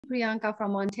Priyanka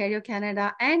from Ontario,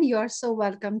 Canada, and you're so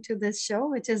welcome to this show,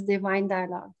 which is Divine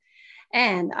Dialogue.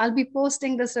 And I'll be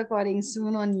posting this recording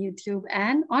soon on YouTube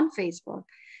and on Facebook.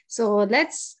 So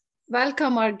let's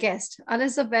welcome our guest,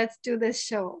 Elizabeth, to this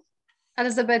show.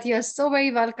 Elizabeth, you're so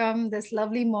very welcome this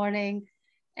lovely morning.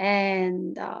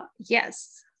 And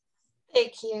yes.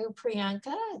 Thank you,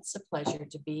 Priyanka. It's a pleasure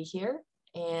to be here.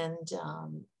 And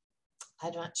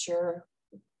I'm not sure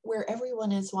where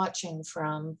everyone is watching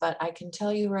from, but I can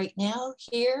tell you right now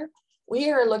here,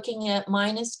 we are looking at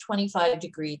minus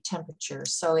 25-degree temperature.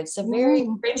 So it's a very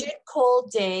frigid, cold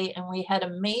day, and we had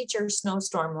a major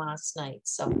snowstorm last night.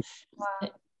 So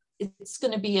it's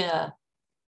going to be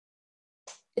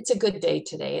it's a good day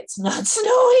today. It's not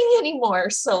snowing anymore,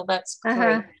 so that's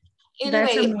great.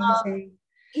 Anyway,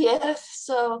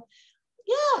 so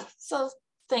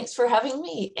thanks for having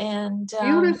me. And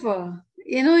beautiful.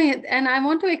 And I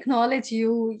want to acknowledge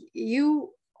you.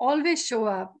 You always show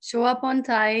up on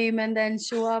time, and then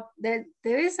show up. There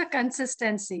is a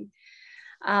consistency,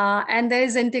 and there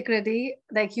is integrity.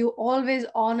 Like, you always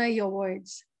honor your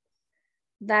words.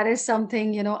 That is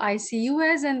something, I see you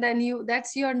as, and then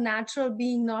that's your natural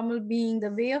being, normal being, the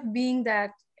way of being,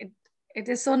 that it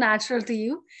is so natural to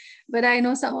you. But I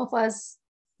know some of us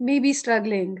may be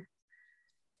struggling,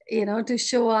 to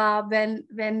show up when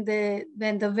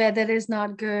the weather is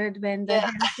not good, when the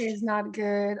health is not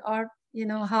good, or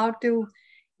how to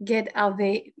get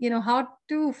away, how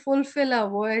to fulfill our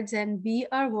words and be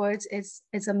our words.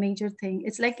 It's a major thing.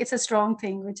 It's a strong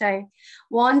thing, which I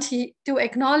want to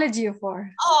acknowledge you for.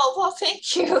 Oh, well,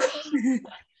 thank you.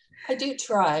 I do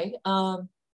try.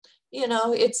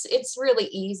 It's really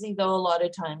easy though, a lot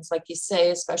of times, like you say,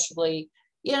 especially,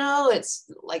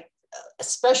 it's like,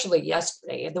 especially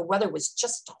yesterday, the weather was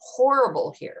just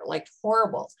horrible here, like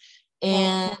horrible.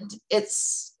 And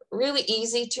it's really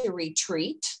easy to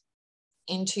retreat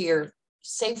into your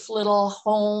safe little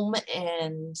home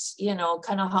and,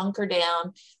 kind of hunker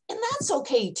down. And that's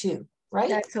okay too, right?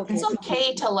 That's okay. It's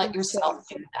okay to let yourself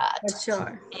do that. That's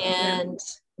sure.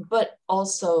 But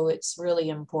also it's really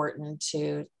important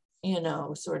to,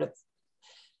 sort of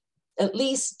at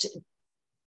least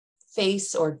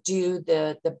face or do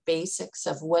the basics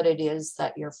of what it is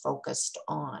that you're focused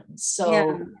on. So,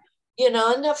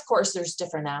 and of course there's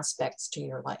different aspects to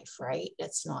your life, right?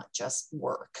 It's not just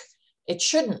work. It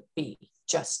shouldn't be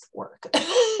just work.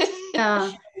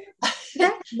 That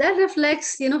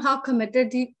reflects, how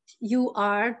committed you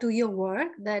are to your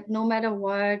work, that no matter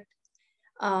what,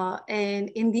 and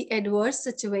in the adverse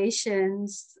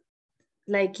situations,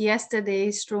 like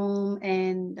yesterday's storm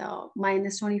and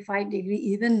minus 25-degree,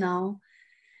 even now,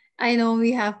 I know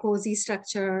we have cozy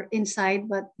structure inside,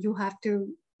 but you have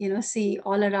to, see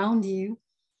all around you.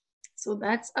 So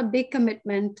that's a big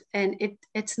commitment, and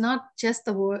it's not just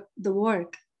the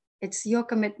work, it's your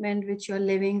commitment which you're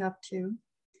living up to.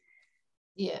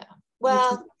 Yeah.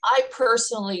 Well, I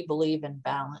personally believe in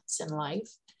balance in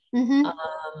life.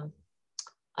 I'm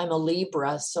a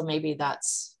Libra, so maybe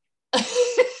that's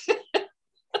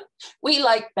we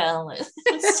like balance.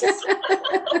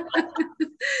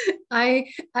 I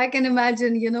can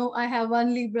imagine, I have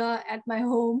one Libra at my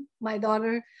home, my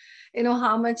daughter,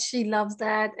 how much she loves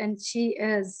that. And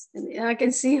I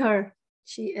can see her.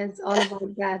 She is all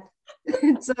about that.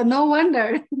 So no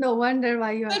wonder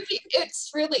why you are.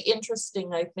 It's really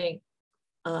interesting, I think.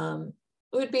 It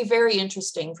would be very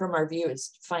interesting from our viewers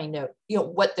to find out,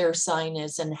 what their sign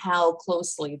is and how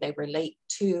closely they relate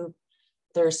to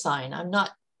their sign. I'm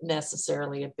not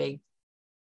necessarily a big,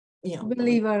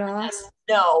 believer.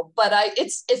 No, but I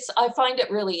find it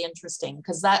really interesting,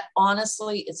 because that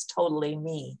honestly is totally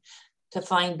me, to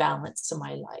find balance in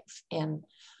my life. And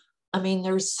I mean,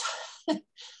 there's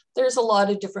a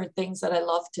lot of different things that I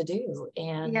love to do.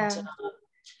 And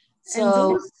so, and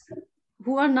those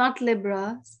who are not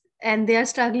Libras and they are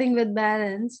struggling with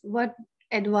balance, what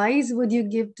advice would you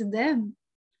give to them?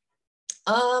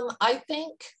 I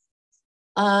think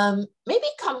maybe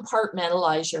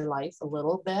compartmentalize your life a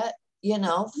little bit,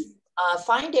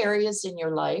 find areas in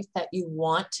your life that you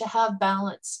want to have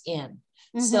balance in.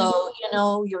 So,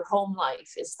 your home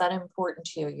life, is that important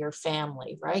to you? Your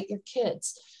family, right? Your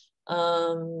kids,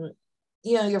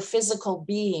 your physical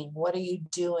being. What are you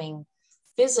doing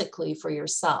physically for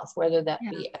yourself, whether that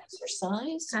be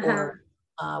exercise or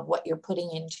what you're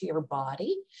putting into your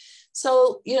body?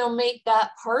 So, make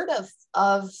that part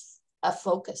of a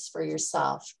focus for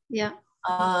yourself.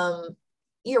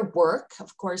 Your work,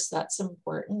 of course, that's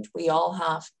important. We all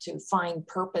have to find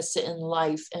purpose in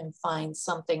life and find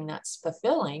something that's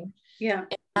fulfilling. And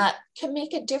that can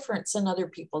make a difference in other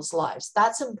people's lives.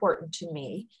 That's important to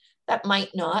me. that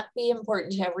might not be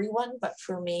important to everyone, but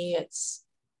for me, it's,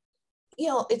 you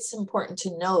know, it's important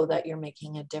to know that you're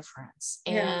making a difference.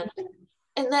 Yeah.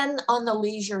 And then on the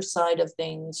leisure side of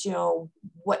things, you know,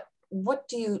 what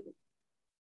do you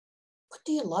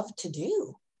love to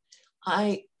do?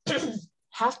 I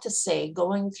have to say,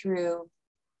 going through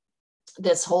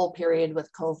this whole period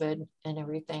with COVID and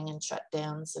everything and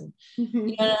shutdowns and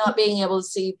you know, not being able to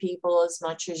see people as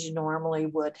much as you normally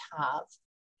would have.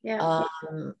 Yeah.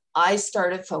 I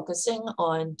started focusing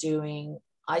on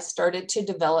I started to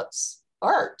develop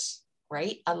art,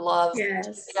 right? I love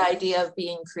Yes. the idea of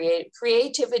being creative.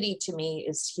 Creativity to me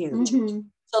is huge. Mm-hmm.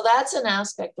 So that's an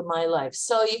aspect of my life.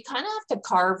 So you kind of have to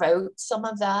carve out some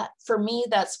of that. For me,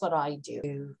 that's what I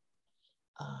do.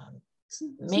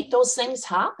 Make those things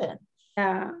happen.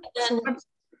 Yeah. So Then, what,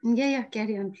 yeah,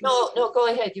 carry on, please. no,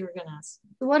 go ahead. You were going to ask.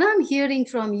 So what I'm hearing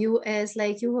from you is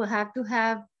like you will have to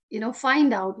have,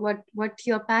 find out what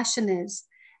your passion is,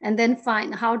 and then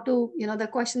find how to, the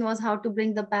question was how to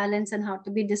bring the balance and how to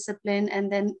be disciplined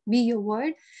and then be your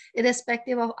word,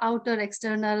 irrespective of outer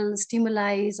external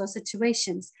stimuli or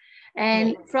situations.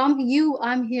 And from you,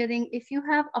 I'm hearing if you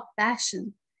have a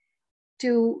passion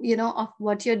to, of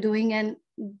what you're doing, and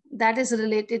that is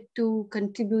related to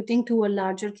contributing to a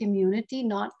larger community,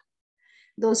 not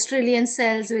those trillion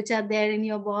cells which are there in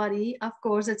your body. Of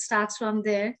course it starts from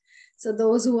there. So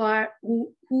those who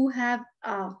have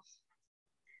a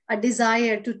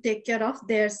desire to take care of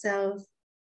their self,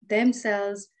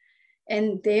 themselves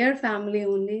and their family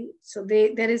only, so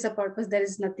there is a purpose, there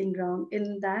is nothing wrong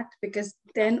in that, because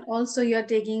then also you're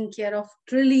taking care of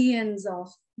trillions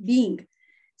of being.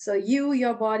 So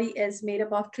your body is made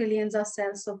up of trillions of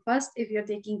cells. So first, if you're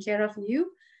taking care of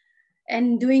you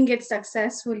and doing it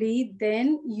successfully,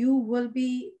 then you will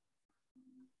be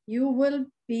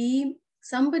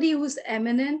somebody who's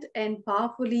eminent and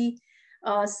powerfully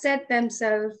set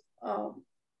themselves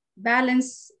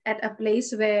balance at a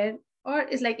place where, or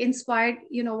is like inspired,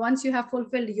 once you have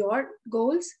fulfilled your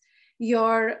goals,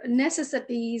 your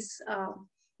necessities,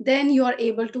 then you are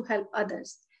able to help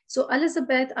others. So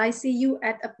Elizabeth, I see you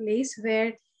at a place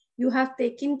where you have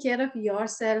taken care of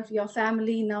yourself, your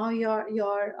family. Now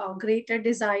your greater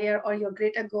desire or your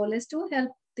greater goal is to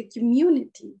help the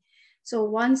community. So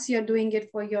once you're doing it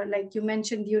for your, like you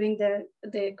mentioned during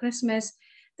the Christmas,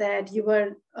 that you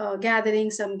were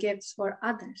gathering some gifts for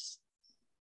others.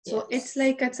 So it's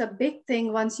like, it's a big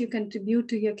thing once you contribute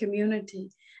to your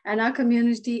community. And our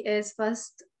community is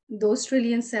first those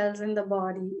trillion cells in the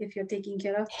body. If you're taking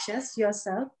care of just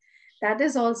yourself, that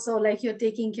is also like you're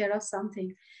taking care of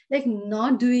something. Like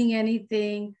not doing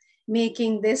anything,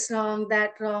 making this wrong,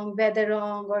 that wrong, weather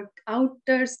wrong, or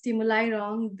outer stimuli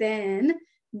wrong, then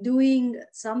doing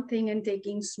something and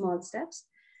taking small steps.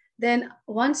 Then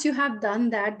once you have done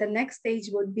that, the next stage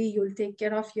would be you'll take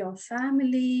care of your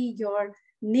family, your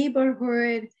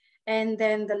neighborhood, and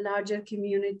then the larger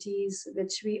communities,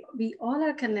 which we all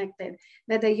are connected,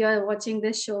 whether you're watching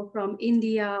this show from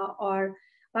India or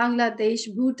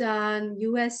Bangladesh, Bhutan,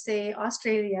 USA,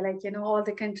 Australia, like, all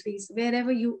the countries,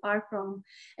 wherever you are from,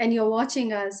 and you're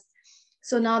watching us.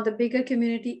 So now the bigger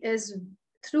community is,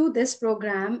 through this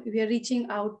program, we are reaching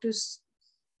out to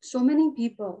so many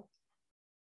people.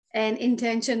 And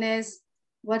intention is,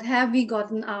 what have we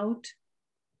gotten out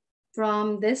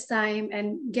from this time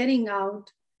and getting out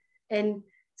and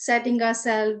setting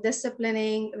ourselves,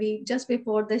 disciplining. We just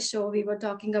before this show, we were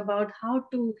talking about how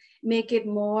to make it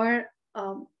more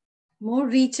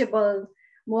reachable,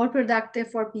 more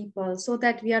productive for people, so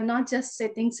that we are not just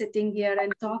sitting here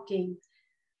and talking.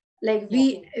 Like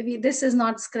we this is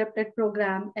not scripted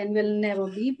program and will never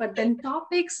be, but then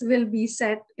topics will be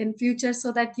set in future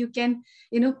so that you can,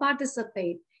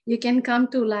 participate. You can come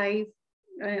to live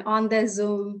on the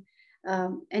Zoom,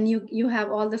 and you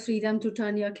have all the freedom to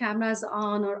turn your cameras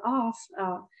on or off,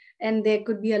 and there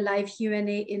could be a live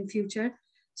Q&A in future.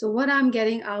 So what I'm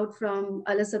getting out from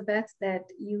Elizabeth, that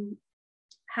you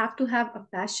have to have a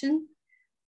passion,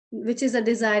 which is a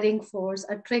desiring force,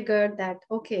 a trigger that,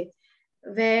 okay,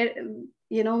 where,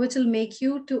 which will make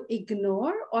you to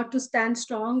ignore or to stand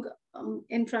strong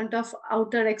in front of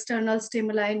outer external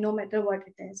stimuli, no matter what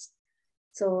it is.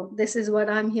 So this is what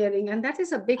I'm hearing, and that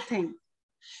is a big thing.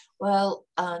 Well,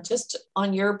 just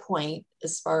on your point,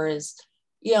 as far as,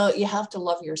 you have to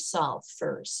love yourself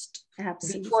first.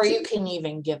 Absolutely. Before you can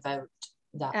even give out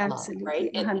that Absolutely. love,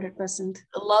 right? 100%.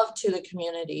 The love to the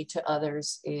community, to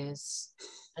others, is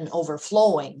an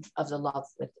overflowing of the love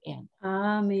within.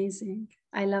 Amazing.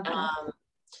 I love that.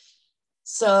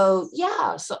 So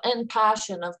and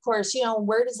passion, of course,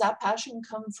 where does that passion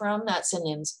come from? That's an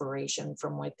inspiration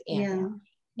from within.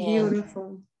 Yeah,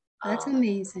 beautiful. That's um,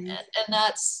 amazing. and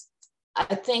that's,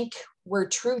 I think, where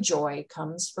true joy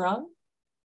comes from,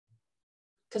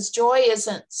 because joy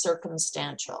isn't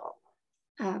circumstantial,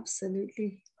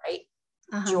 Absolutely. right?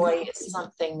 Joy is 100%.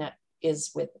 something that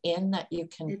is within that you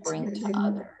can It's bring to within.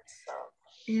 others.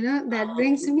 So, That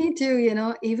brings me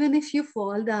to, even if you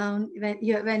fall down when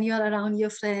you're around your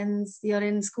friends, you're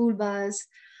in school bus,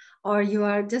 or you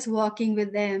are just walking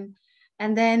with them,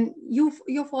 and then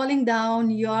you're falling down,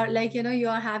 you're like,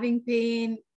 you're having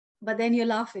pain, but then you're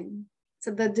laughing. So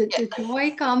the yeah,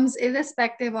 joy comes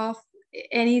irrespective of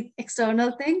any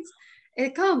external things.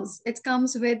 It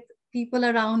comes with people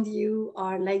around you,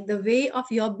 or like the way of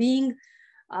your being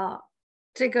uh,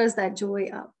 triggers that joy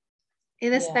up, yeah.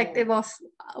 irrespective of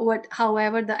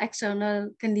however the external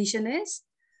condition is.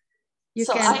 You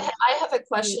So can. I have a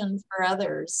question for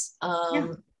others. Yeah.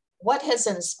 What has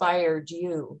inspired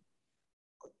you,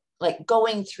 like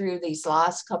going through these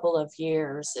last couple of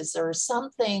years? Is there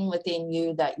something within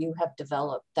you that you have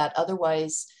developed that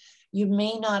otherwise you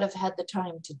may not have had the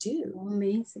time to do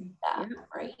Amazing. that, Yeah.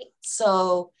 right?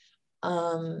 So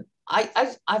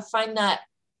I find that,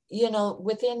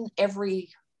 within every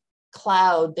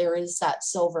cloud, there is that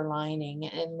silver lining,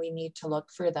 and we need to look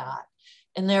for that.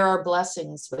 And there are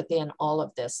blessings within all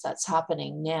of this that's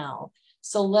happening now.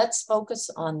 So let's focus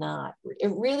on that.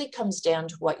 It really comes down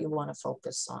to what you want to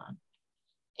focus on.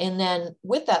 And then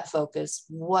with that focus,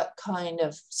 what kind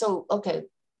of, so, okay,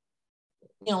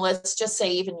 let's just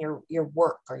say even your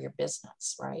work or your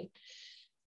business, right?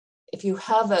 If you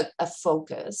have a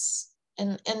focus,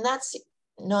 and that's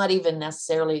not even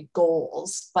necessarily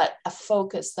goals, but a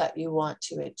focus that you want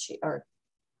to achieve, or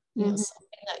Mhm.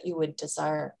 something that you would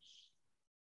desire,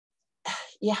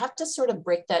 you have to sort of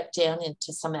break that down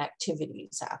into some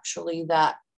activities actually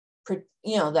that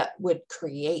that would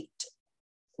create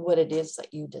what it is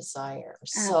that you desire.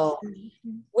 So Absolutely.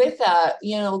 with that,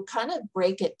 kind of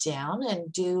break it down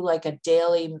and do like a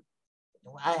daily.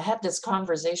 I had this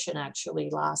conversation actually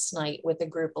last night with a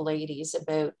group of ladies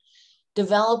about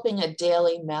developing a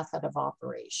daily method of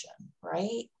operation,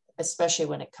 right? Especially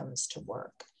when it comes to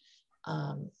work.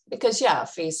 Because, yeah,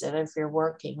 face it, if you're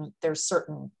working, there's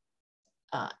certain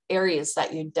areas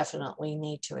that you definitely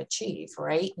need to achieve,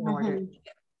 right? In order to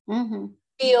Mm-hmm. Mm-hmm.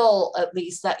 feel at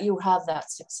least that you have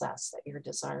that success that you're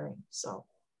desiring. So,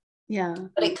 Yeah.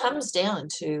 but it comes down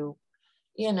to,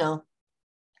 you know,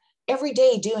 every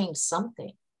day doing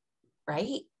something,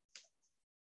 right?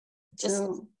 Just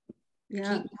So,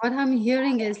 yeah, keep, what I'm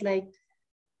hearing is like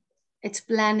it's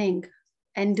planning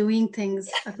and doing things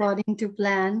according to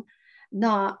plan.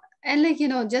 No, and like,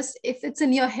 just if it's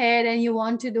in your head and you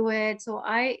want to do it. So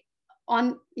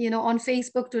on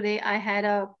Facebook today, I had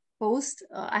a post.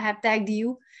 I have tagged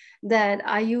you that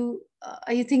are you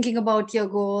thinking about your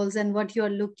goals and what you're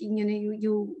looking,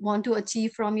 you want to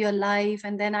achieve from your life.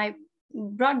 And then I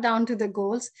brought down to the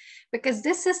goals, because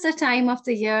this is the time of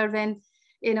the year when,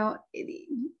 you know,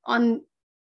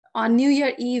 on New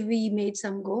Year Eve, we made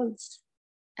some goals,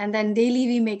 and then daily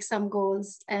we make some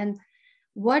goals. And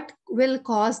what will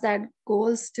cause that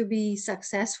goals to be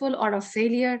successful or a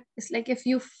failure is like, if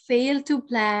you fail to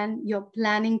plan, you're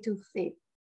planning to fail.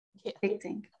 yeah. Big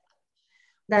thing.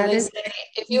 Or That they is. say,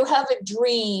 if you have a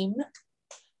dream,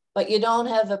 but you don't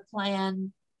have a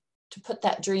plan to put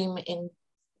that dream in,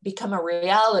 become a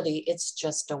reality, it's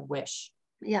just a wish,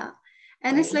 Yeah.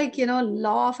 And it's right? like,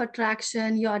 law of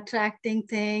attraction, you're attracting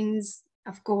things.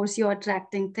 Of course, you're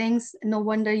attracting things. No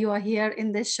wonder you are here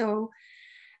in this show,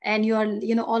 and you're,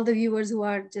 all the viewers who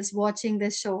are just watching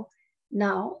this show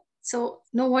now. So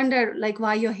no wonder like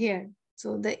why you're here.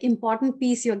 So the important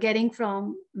piece you're getting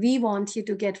from, we want you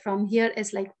to get from here,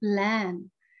 is like plan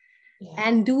Yeah.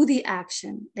 and do the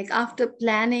action. Like after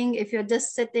planning, if you're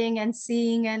just sitting and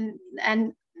seeing and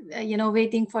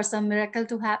waiting for some miracle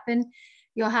to happen,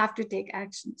 you have to take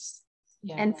actions.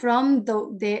 Yeah. And from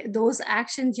those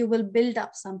actions, you will build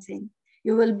up something.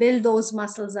 You will build those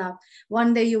muscles up.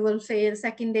 One day you will fail,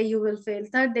 second day you will fail,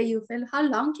 third day you fail. How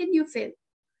long can you fail?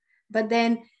 But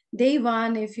then day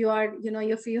one, if you are,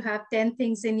 if you have 10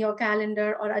 things in your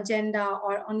calendar or agenda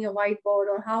or on your whiteboard,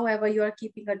 or however you are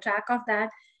keeping a track of that,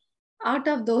 out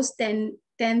of those 10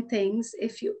 things,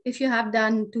 if you have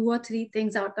done two or three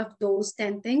things out of those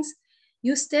 10 things,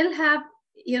 you still have,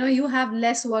 you have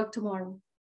less work tomorrow.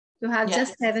 You have Yeah.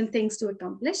 just 7 things to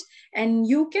accomplish, and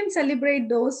you can celebrate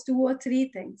those two or three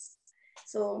things.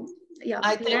 So yeah,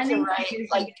 I think you're planning right.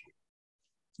 is Like,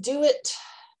 do it.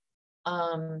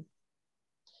 Um,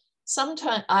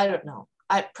 Sometimes, I don't know.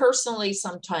 I personally,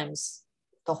 sometimes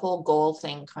the whole goal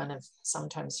thing kind of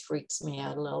sometimes freaks me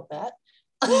out a little bit.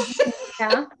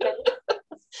 yeah.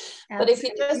 But if you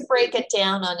Absolutely. just break it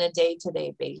down on a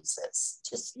day-to-day basis,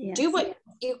 just do Yes. what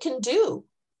you can do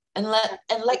and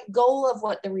let go of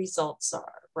what the results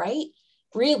are, right?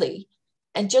 Really.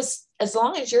 And just as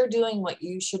long as you're doing what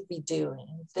you should be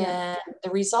doing, Yeah. then the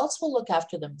results will look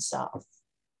after themselves.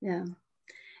 Yeah.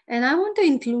 And I want to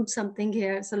include something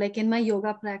here. So, like in my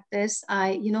yoga practice,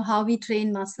 how we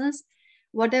train muscles,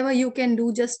 whatever you can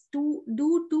do, just do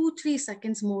 2, 3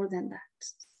 seconds more than that.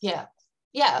 Yeah.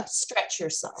 Yeah. Stretch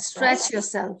yourself, right? Stretch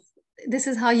yourself. This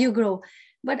is how you grow.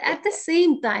 But Yeah. at the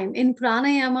same time, in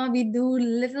pranayama, we do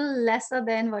little lesser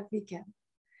than what we can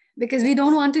because we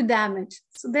don't want to damage.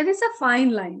 So there is a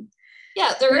fine line.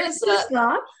 Yeah, there When is to a,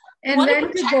 stop you and want to when to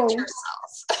protect go,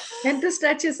 yourself. when to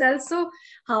stretch yourself. So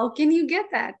how can you get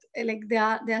that? Like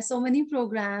there are so many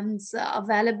programs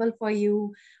available for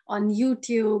you on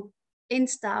YouTube,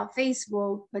 Insta,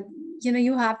 Facebook, but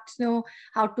you have to know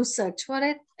how to search for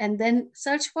it and then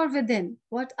search for within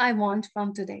what I want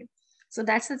from today. So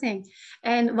that's the thing.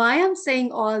 And why I'm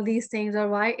saying all these things or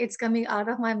why it's coming out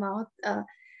of my mouth,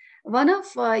 one of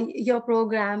your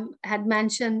program had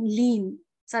mentioned lean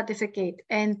certificate,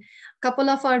 and a couple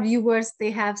of our viewers,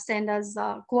 they have sent us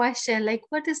a question like,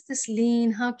 what is this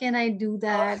lean, how can I do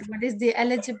that, what is the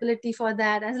eligibility for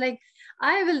that? I was like,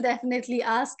 I will definitely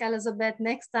ask Elizabeth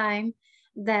next time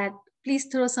that please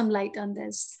throw some light on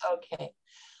this. Okay.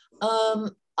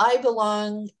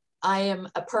 I am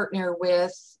a partner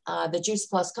with the Juice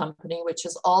Plus company, which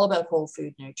is all about whole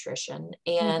food nutrition.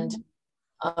 And Mhm.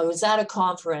 I was at a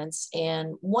conference,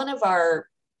 and one of our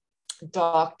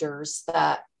doctors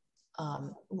that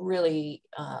really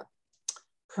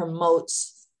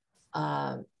promotes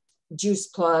Juice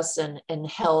Plus and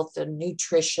health and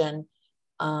nutrition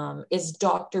is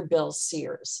Dr. Bill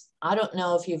Sears. I don't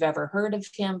know if you've ever heard of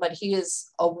him, but he is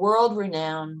a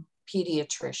world-renowned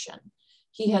pediatrician.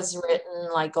 He has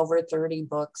written like over 30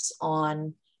 books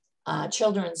on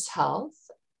children's health,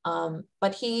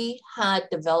 but he had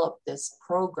developed this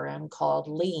program called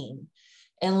Lean.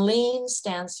 And Lean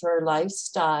stands for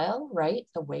lifestyle, right?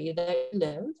 The way that you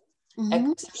live.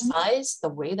 Mhm. Exercise, the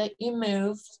way that you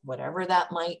move, whatever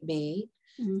that might be.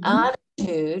 Mhm.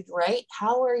 Attitude, right?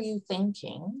 How are you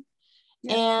thinking?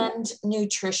 Yeah. And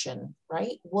nutrition,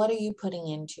 right? What are you putting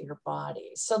into your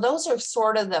body? So those are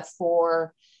sort of the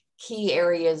four key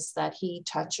areas that he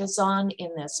touches on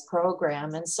in this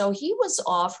program. And so he was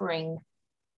offering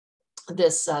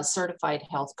this certified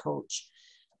health coach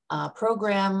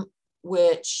program,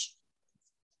 which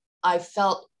I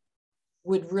felt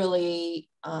would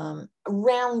really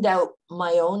round out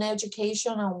my own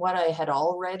education on what I had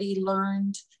already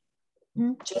learned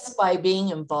Mhm. just by being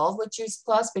involved with Juice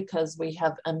Plus, because we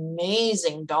have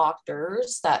amazing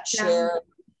doctors that Yeah. share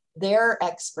their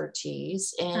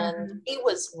expertise, and Uh-huh. he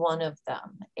was one of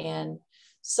them. And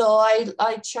so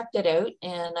I checked it out,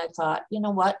 and I thought, you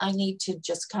know what, I need to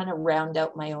just kind of round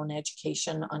out my own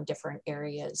education on different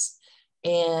areas.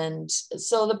 And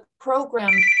so the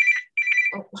program,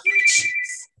 oh,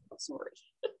 sorry.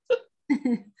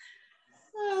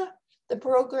 The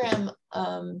program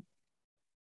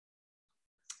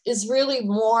is really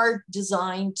more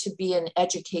designed to be an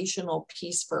educational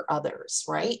piece for others,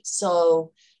 right?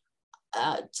 So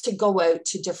to go out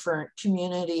to different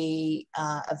community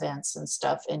events and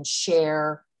stuff and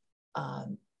share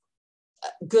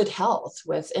good health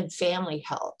with and family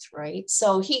health, right?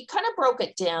 So he kind of broke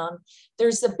it down.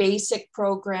 There's the basic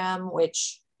program,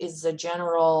 which is the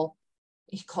general,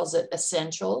 he calls it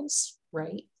essentials,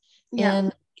 right? Yeah.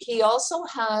 And he also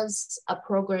has a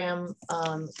program,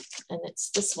 and it's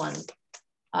this one,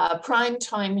 Prime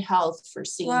Time Health for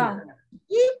Wow. Seniors.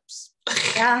 Oops.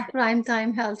 Yeah, prime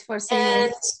time health for And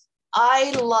seniors.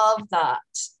 I love that.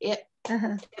 It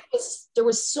Uh-huh. there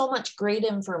was so much great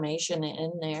information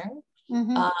in there,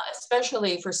 Mm-hmm.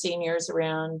 especially for seniors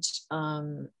around,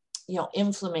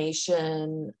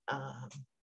 inflammation,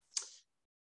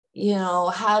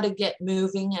 how to get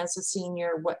moving as a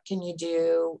senior, what can you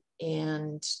do,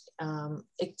 and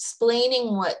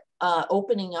explaining what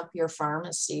opening up your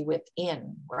pharmacy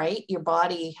within, right? Your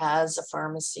body has a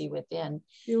pharmacy within.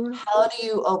 Beautiful. How do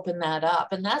you open that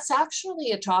up? And that's actually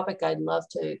a topic I'd love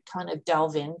to kind of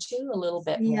delve into a little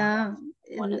bit more. Yeah,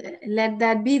 let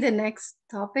that be the next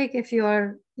topic if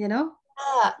you're. Yeah,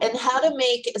 and how to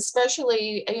make,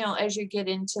 especially, as you get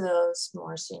into those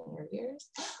more senior years,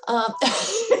 how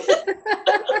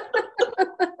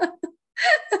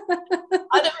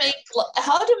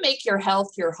to make your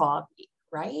health your hobby,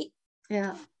 right?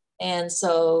 Yeah. And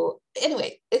so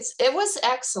anyway, it was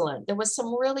excellent. There was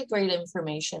some really great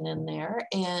information in there,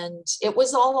 and it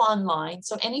was all online.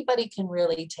 So anybody can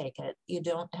really take it. You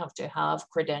don't have to have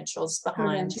credentials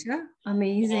behind you. Credential.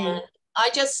 Amazing. And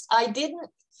I didn't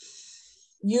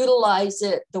utilize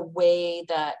it the way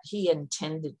that he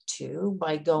intended to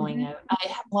by going out.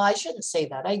 I shouldn't say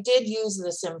that. I did use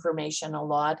this information a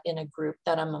lot in a group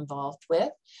that I'm involved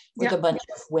with a bunch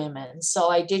of women. So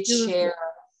I did share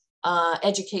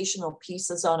educational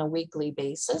pieces on a weekly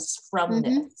basis from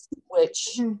this,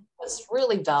 which was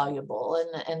really valuable,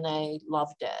 and I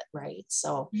loved it. Right.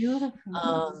 So,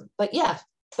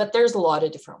 but there's a lot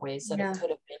of different ways that it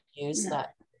could have been used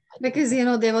that. Because,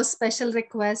 there was special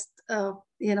request,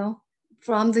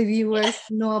 from the viewers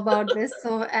know about this.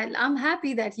 So I'm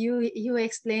happy that you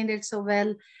explained it so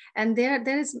well. And there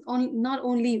is not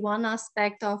only one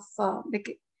aspect of,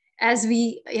 as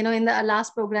we, in the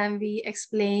last program,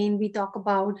 we talk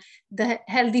about the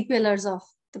healthy pillars of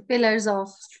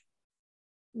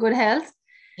good health.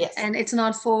 Yes. And it's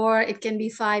not 4, it can be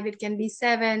 5, it can be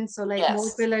 7. So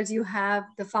more pillars you have,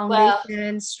 the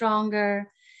foundation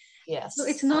stronger. Yes. So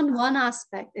it's not one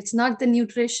aspect. It's not the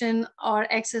nutrition or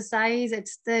exercise.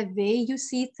 It's the way you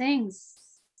see things.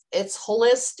 It's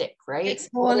holistic, right? It's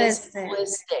holistic.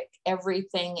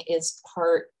 Everything is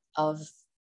part of,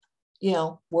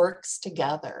 works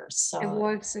together. So it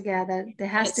works together. There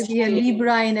has to be a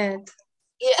Libra in it.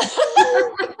 Yeah.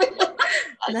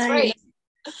 That's right.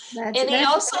 And he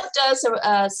also does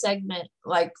a segment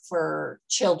like for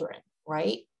children,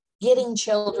 right? Getting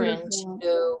children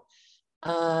to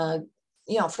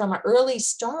from an early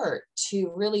start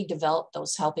to really develop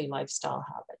those healthy lifestyle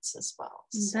habits as well.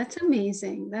 So. That's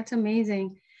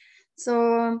amazing.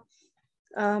 So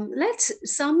let's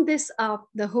sum this up,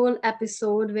 the whole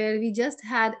episode, where we just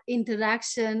had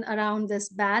interaction around this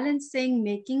balancing,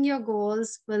 making your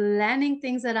goals, planning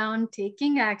things around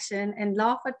taking action, and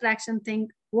law of attraction thing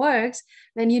works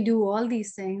when you do all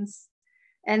these things.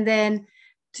 And then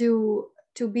to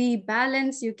be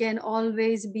balanced, you can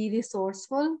always be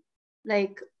resourceful.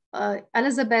 Like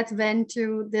Elizabeth went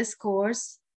to this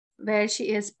course where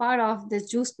she is part of this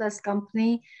Juice Plus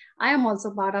company. I am also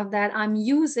part of that. I'm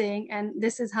using, and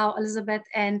this is how Elizabeth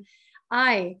and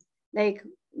I,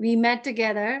 we met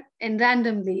together and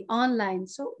randomly online.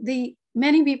 So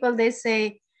many people, they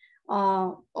say,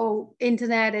 oh,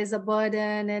 internet is a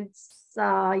burden. It's,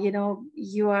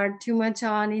 you are too much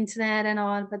on internet and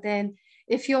all. But then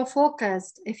if you're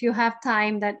focused, if you have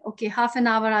time that, okay, half an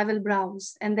hour I will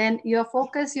browse, and then you're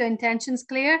focused, your intention's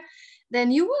clear,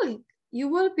 then you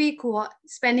will be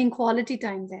spending quality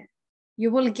time there.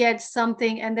 You will get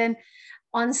something. And then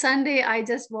on Sunday, I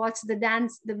just watch the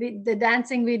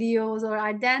dancing videos, or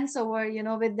I dance over,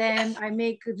 with them. I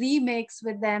make remakes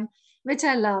with them, which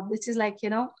I love, which is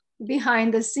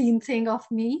behind the scene thing of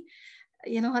me.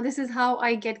 This is how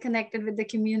I get connected with the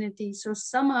community. So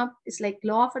sum up, it's like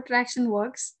law of attraction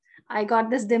works. I got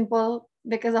this dimple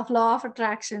because of law of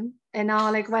attraction. And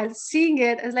now while seeing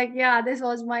it, it's this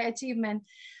was my achievement.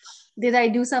 Did I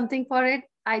do something for it?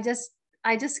 I just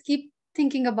keep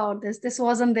thinking about this. This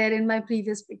wasn't there in my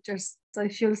previous pictures. So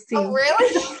if you'll see. Oh,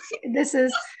 really?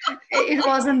 It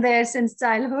wasn't there since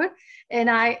childhood. And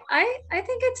I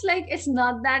think it's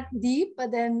not that deep,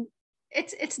 but then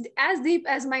it's as deep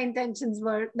as my intentions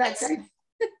were that time.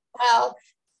 Well,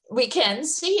 we can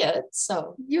see it,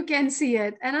 so you can see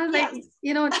it. And I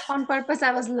was on purpose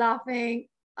I was laughing,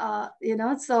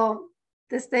 so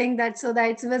this thing so that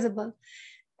it's visible.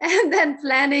 And then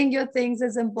planning your things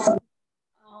is important.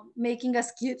 Making a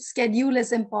schedule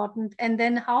is important. And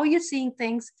then how you're seeing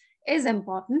things is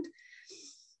important.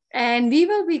 And we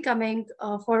will be coming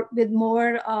with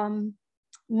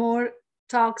more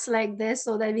talks like this,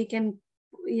 so that we can,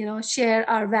 share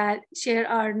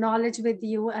our knowledge with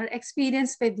you, our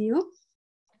experience with you.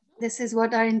 This is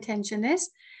what our intention is.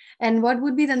 And what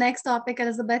would be the next topic,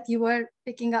 Elizabeth, you were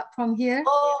picking up from here?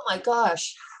 Oh my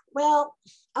gosh. Well,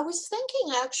 I was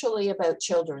thinking actually about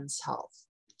children's health.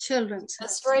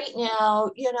 Because right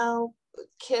now,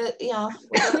 with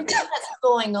everything that's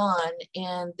going on,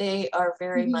 and they are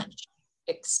very much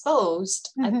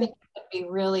exposed, I think it would be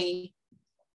really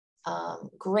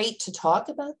great to talk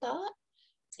about that.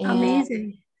 And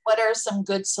amazing. What are some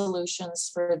good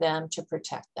solutions for them to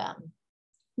protect them?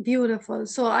 Beautiful.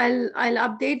 So I'll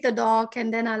update the doc,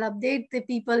 and then I'll update the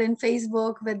people in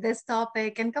Facebook with this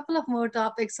topic and a couple of more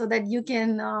topics, so that you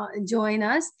can join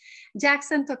us.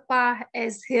 Jackson Tokpa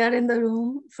is here in the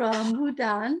room from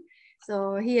Bhutan.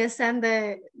 So he has sent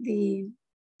the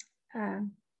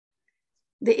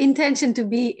intention to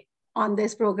be on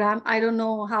this program. I don't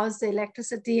know how's the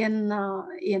electricity and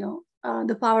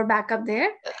the power backup there.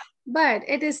 But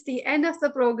it is the end of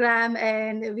the program,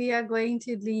 and we are going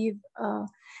to leave.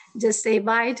 Just say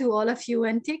bye to all of you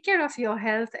and take care of your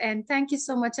health. And thank you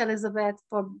so much, Elizabeth,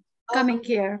 for coming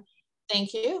here.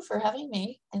 Thank you for having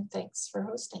me, and thanks for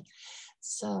hosting.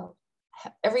 So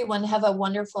everyone have a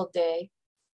wonderful day.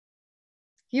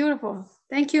 Beautiful.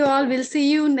 Thank you all. We'll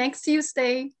see you next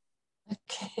Tuesday.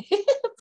 Okay.